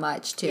and how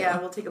much, too. Yeah,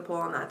 we'll take a poll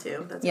on that,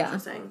 too. That's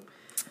interesting.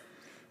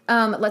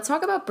 Let's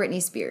talk about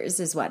Britney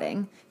Spears'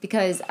 wedding,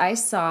 because I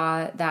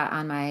saw that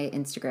on my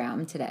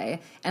Instagram today,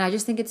 and I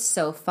just think it's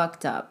so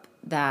fucked up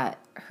that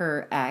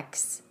her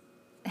ex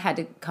had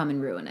to come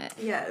and ruin it.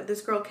 Yeah,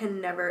 this girl can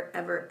never,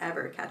 ever,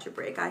 ever catch a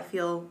break. I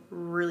feel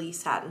really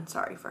sad and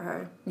sorry for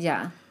her.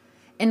 Yeah.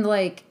 And,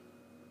 like,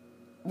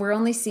 we're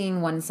only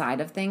seeing one side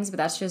of things, but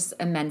that's just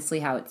immensely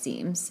how it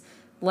seems.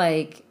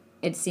 Like,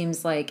 it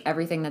seems like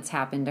everything that's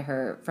happened to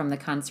her from the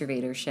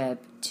conservatorship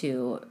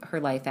to her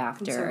life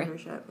after.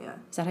 Conservatorship, yeah.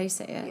 Is that how you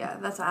say it? Yeah,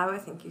 that's how I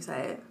think you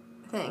say it.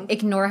 I think.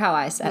 Ignore how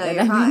I said it,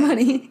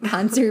 everybody.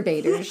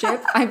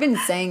 Conservatorship. I've been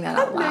saying that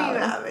out loud. No, you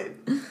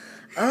haven't.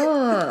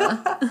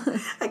 Oh.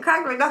 I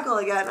cracked my knuckle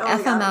again. Oh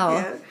FML.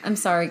 My God, I'm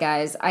sorry,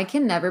 guys. I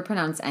can never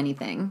pronounce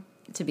anything,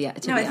 to be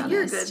honest. I think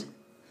you're good.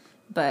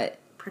 But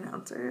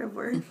pronouncer of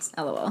words.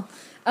 LOL.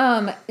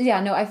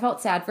 Yeah, no, I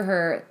felt sad for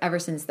her ever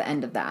since the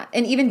end of that.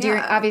 And even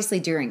obviously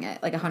during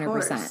it, like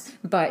 100%.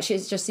 But she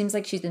just seems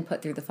like she's been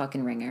put through the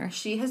fucking ringer.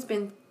 She has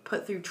been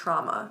put through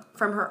trauma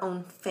from her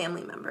own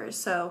family members.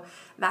 So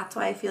that's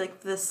why I feel like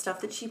the stuff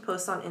that she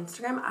posts on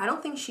Instagram, I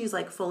don't think she's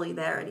like fully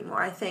there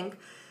anymore. I think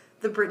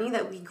the Britney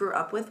that we grew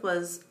up with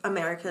was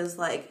America's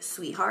like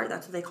sweetheart.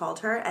 That's what they called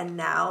her. And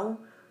now,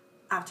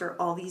 after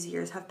all these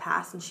years have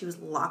passed and she was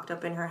locked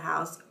up in her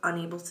house,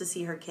 unable to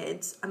see her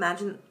kids,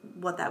 imagine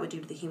what that would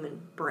do to the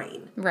human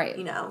brain. Right.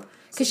 You know?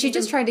 Because she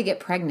just tried to get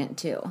pregnant,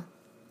 too.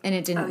 And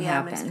it didn't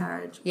happen.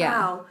 Miscarriage. Yeah.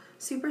 Wow.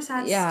 Super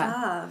sad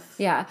stuff.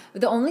 Yeah.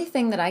 The only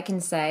thing that I can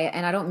say,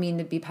 and I don't mean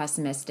to be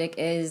pessimistic,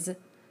 is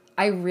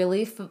I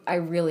really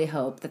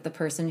hope that the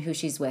person who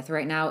she's with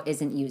right now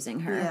isn't using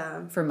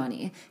her for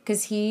money.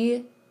 Because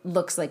he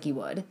looks like he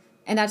would.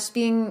 And that's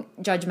being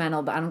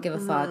judgmental, but I don't give a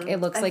fuck. It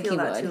looks like he would.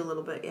 I feel that too a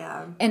little bit,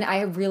 yeah. And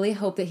I really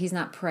hope that he's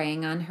not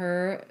preying on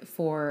her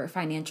for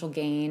financial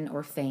gain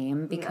or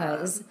fame,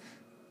 because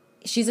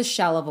she's a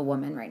shell of a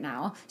woman right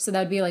now. So that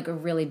would be like a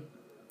really,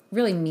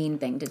 really mean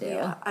thing to do.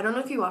 Yeah. I don't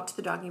know if you watched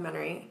the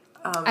documentary.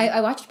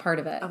 I watched part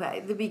of it. Okay.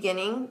 The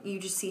beginning, you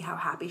just see how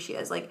happy she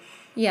is. Like,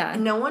 yeah.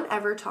 No one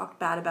ever talked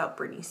bad about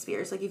Britney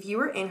Spears. Like, if you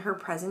were in her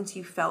presence,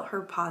 you felt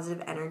her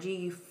positive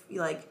energy.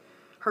 Like,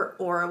 her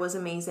aura was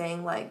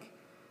amazing. Like,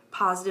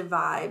 positive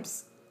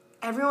vibes.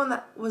 Everyone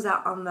that was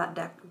out on that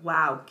deck,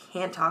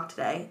 can't talk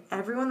today.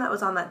 Everyone that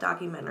was on that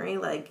documentary,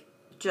 like,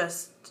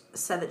 just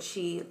said that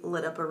she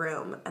lit up a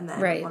room. And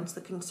then once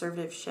the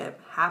conservatorship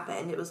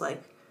happened, it was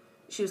like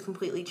she was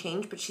completely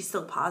changed, but she's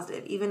still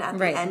positive. Even at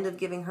the end of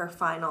giving her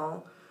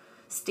final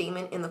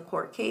statement in the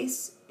court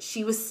case,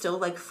 she was still,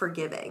 like,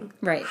 forgiving.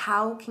 Right.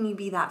 How can you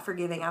be that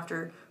forgiving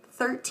after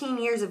 13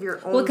 years of your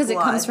own Well, because it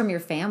comes from your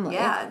family.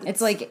 Yeah.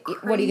 It's like, crazy.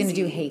 What are you going to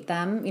do, hate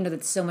them? You know,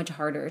 that's so much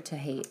harder to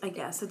hate. I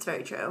guess. It's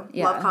very true.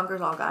 Yeah. Love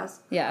conquers all, guys.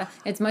 Yeah.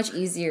 It's much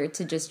easier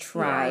to just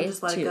try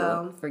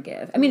to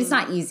forgive. I mean, it's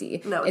not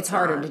easy. No, it's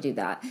harder to do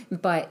that.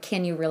 But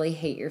can you really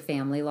hate your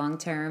family long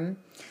term?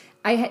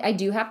 I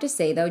do have to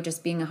say, though,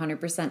 just being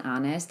 100%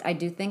 honest, I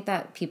do think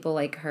that people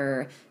like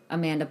her,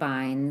 Amanda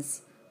Bynes,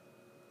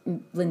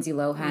 Lindsay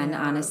Lohan,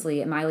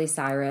 honestly, Miley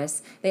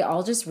Cyrus, they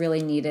all just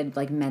really needed,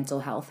 like,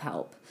 mental health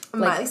help.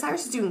 Miley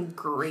Cyrus is doing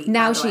great.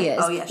 Now she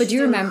is. Oh, yeah. But do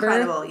you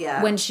remember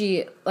when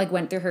she, like,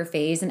 went through her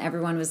phase and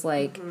everyone was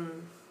like,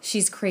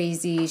 she's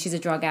crazy, she's a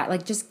drug addict.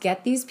 Like, just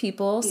get these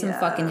people some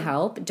fucking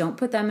help. Don't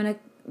put them in a,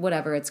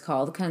 whatever it's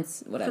called,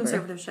 whatever.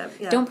 Conservatorship,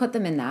 yeah. Don't put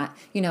them in that.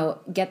 You know,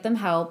 get them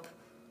help.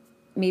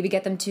 Maybe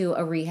get them to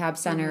a rehab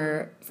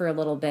center for a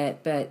little bit,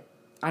 but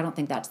I don't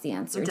think that's the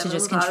answer, to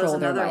just control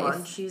their life.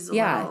 One. She's a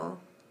little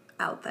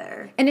out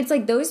there. And it's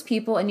like those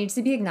people, it needs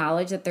to be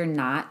acknowledged that they're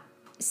not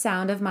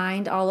sound of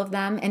mind, all of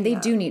them, and they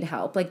do need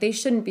help. Like, they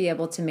shouldn't be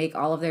able to make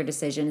all of their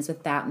decisions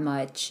with that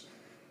much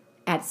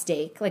at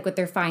stake, like with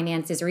their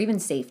finances or even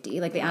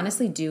safety. Like, they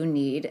honestly do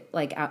need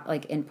like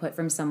input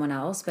from someone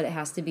else, but it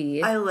has to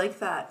be. I like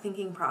that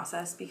thinking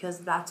process because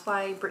that's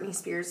why Britney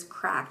Spears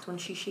cracked when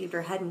she shaved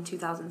her head in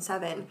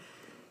 2007.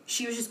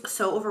 She was just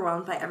so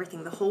overwhelmed by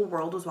everything. The whole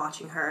world was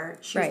watching her.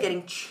 She was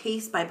getting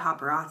chased by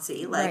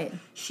paparazzi. Like,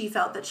 she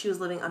felt that she was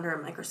living under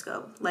a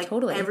microscope. Like,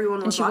 totally.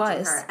 Everyone was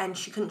watching her, and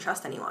she couldn't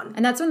trust anyone.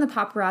 And that's when the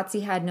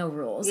paparazzi had no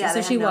rules. Yeah,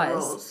 so she was.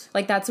 Rules.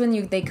 Like, that's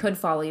when they could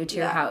follow you to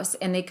your house,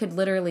 and they could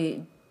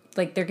literally,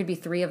 like, there could be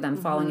 3 of them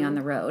following you on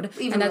the road.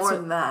 Even and more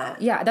than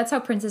that. Yeah, that's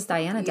how Princess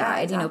Diana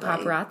died, exactly. You know,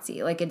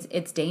 paparazzi. Like,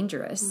 it's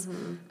dangerous.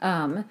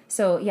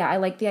 So, yeah, I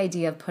like the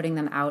idea of putting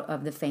them out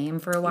of the fame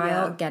for a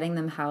while, getting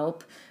them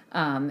help.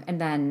 And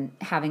then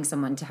having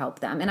someone to help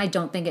them. And I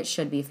don't think it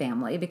should be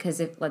family, because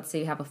if, let's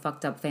say you have a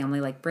fucked up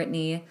family like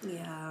Britney,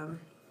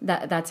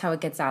 that's how it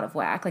gets out of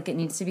whack. Like, it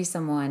needs to be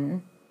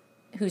someone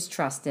who's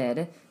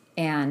trusted,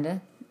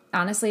 and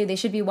honestly, they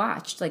should be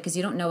watched, like, because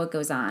you don't know what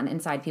goes on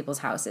inside people's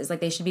houses. Like,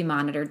 they should be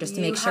monitored just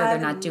to make sure they're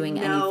not doing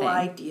anything. No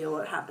idea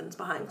what happens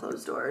behind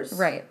closed doors.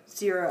 Right.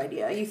 0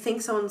 idea. You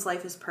think someone's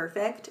life is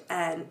perfect,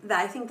 and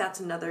I think that's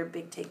another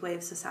big takeaway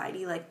of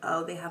society. Like,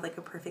 oh, they have, like,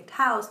 a perfect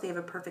house, they have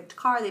a perfect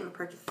car, they have a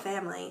perfect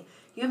family.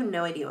 You have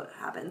no idea what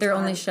happens. They're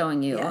only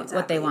showing you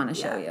what they want to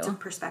show you. It's a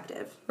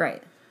perspective.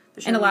 Right.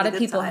 And a lot of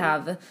people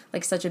have,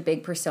 like, such a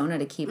big persona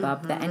to keep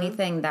up that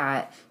anything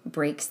that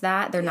breaks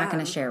that, they're not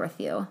going to share with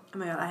you. Oh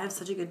my God, I have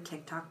such a good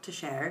TikTok to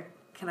share.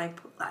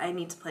 I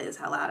need to play this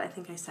out loud. I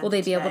think I sent it Will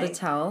they be today. able to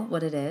tell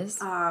what it is?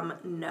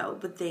 No,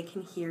 but they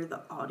can hear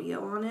the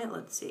audio on it.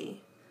 Let's see.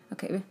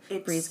 Okay,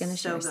 Bree's going to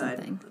share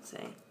something. Let's see.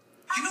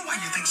 You know why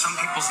you think some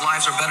people's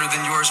lives are better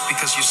than yours?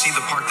 Because you see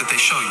the part that they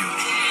show you.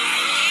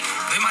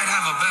 They might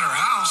have a better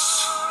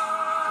house,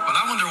 but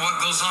I wonder what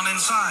goes on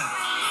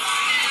inside.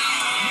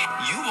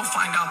 You will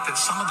find out that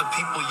some of the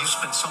people you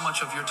spent so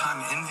much of your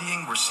time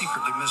envying were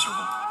secretly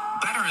miserable.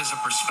 Better is a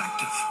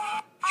perspective.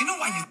 You know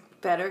why you...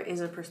 Better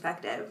is a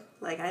perspective.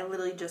 Like, I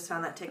literally just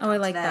found that TikTok I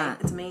like today.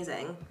 that. It's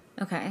amazing.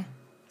 Okay.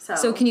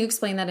 So can you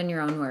explain that in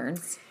your own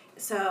words?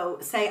 So,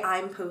 say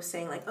I'm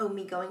posting, like, oh,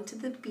 me going to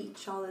the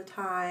beach all the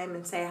time,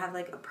 and say I have,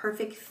 like, a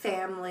perfect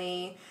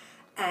family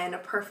and a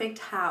perfect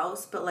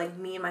house, but, like,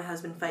 me and my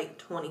husband fight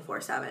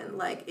 24/7.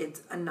 Like,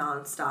 it's a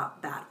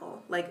nonstop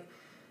battle. Like,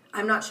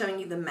 I'm not showing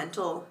you the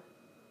mental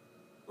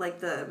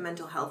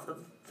health of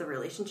the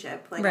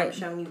relationship. Like, I'm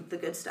showing you the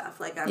good stuff.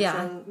 Like, I'm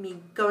showing me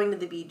going to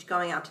the beach,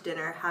 going out to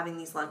dinner, having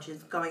these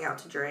lunches, going out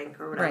to drink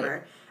or whatever.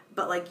 Right.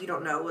 But, like, you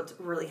don't know what's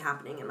really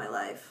happening in my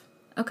life.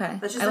 Okay.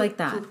 That's just I like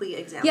that. Complete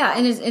example. Yeah,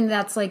 and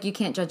that's like, you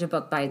can't judge a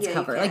book by its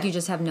cover. Like, you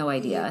just have no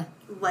idea.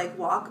 You, like,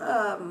 walk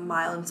a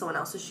mile in someone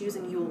else's shoes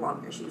and you will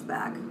want your shoes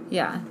back.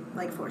 Yeah.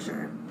 Like, for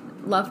sure.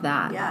 Love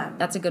that. Yeah.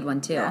 That's a good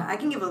one, too. Yeah, I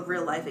can give a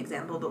real life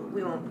example, but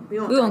we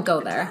won't go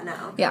there.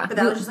 No. Yeah. But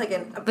that was just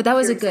like But that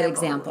was a good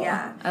example.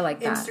 Yeah. I like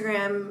that.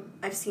 Instagram,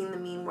 I've seen the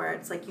meme where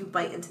it's like you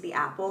bite into the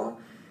apple,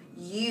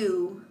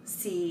 you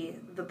see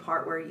the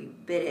part where you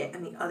bit it,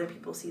 and the other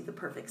people see the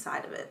perfect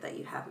side of it that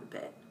you haven't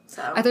bit.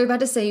 So I thought you were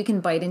about to say you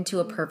can bite into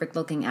a perfect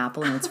looking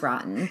apple and it's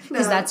rotten.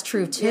 Because that's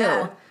true, too.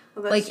 Yeah.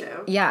 Well, that's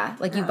true. Yeah,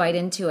 like you bite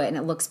into it and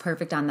it looks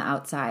perfect on the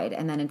outside,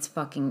 and then it's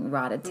fucking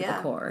rotted to the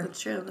core. That's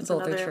true. That's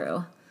Both are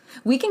true.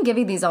 We can give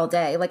you these all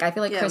day. Like, I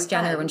feel like Kris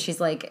Jenner, when she's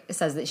like,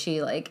 says that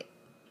she like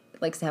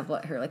likes to have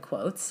her like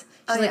quotes.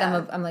 She's like,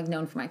 I'm like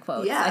known for my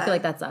quotes. Yeah. I feel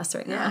like that's us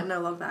right now. Yeah, no, I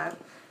love that.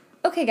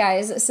 Okay,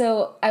 guys,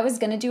 so I was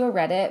going to do a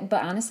Reddit,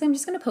 but honestly, I'm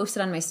just going to post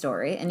it on my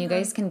story, and you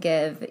guys can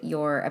give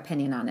your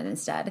opinion on it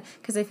instead,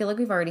 because I feel like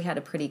we've already had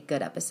a pretty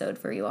good episode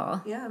for you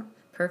all. Yeah.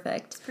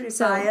 Perfect. It's pretty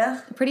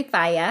fire. Pretty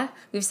fire.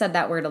 We've said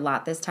that word a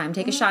lot this time.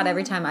 Take a shot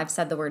every time I've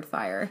said the word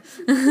fire.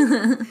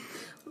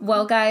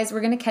 Well, guys,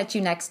 we're going to catch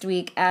you next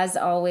week. As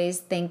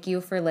always, thank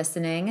you for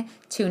listening,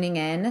 tuning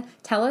in.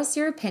 Tell us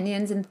your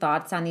opinions and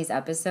thoughts on these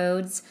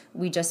episodes.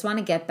 We just want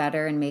to get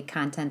better and make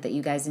content that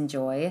you guys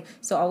enjoy.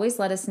 So always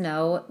let us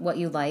know what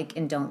you like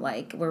and don't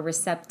like. We're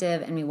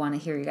receptive and we want to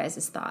hear you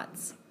guys'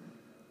 thoughts.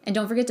 And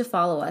don't forget to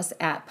follow us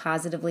at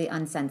Positively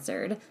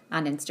Uncensored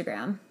on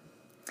Instagram.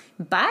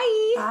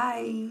 Bye.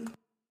 Bye.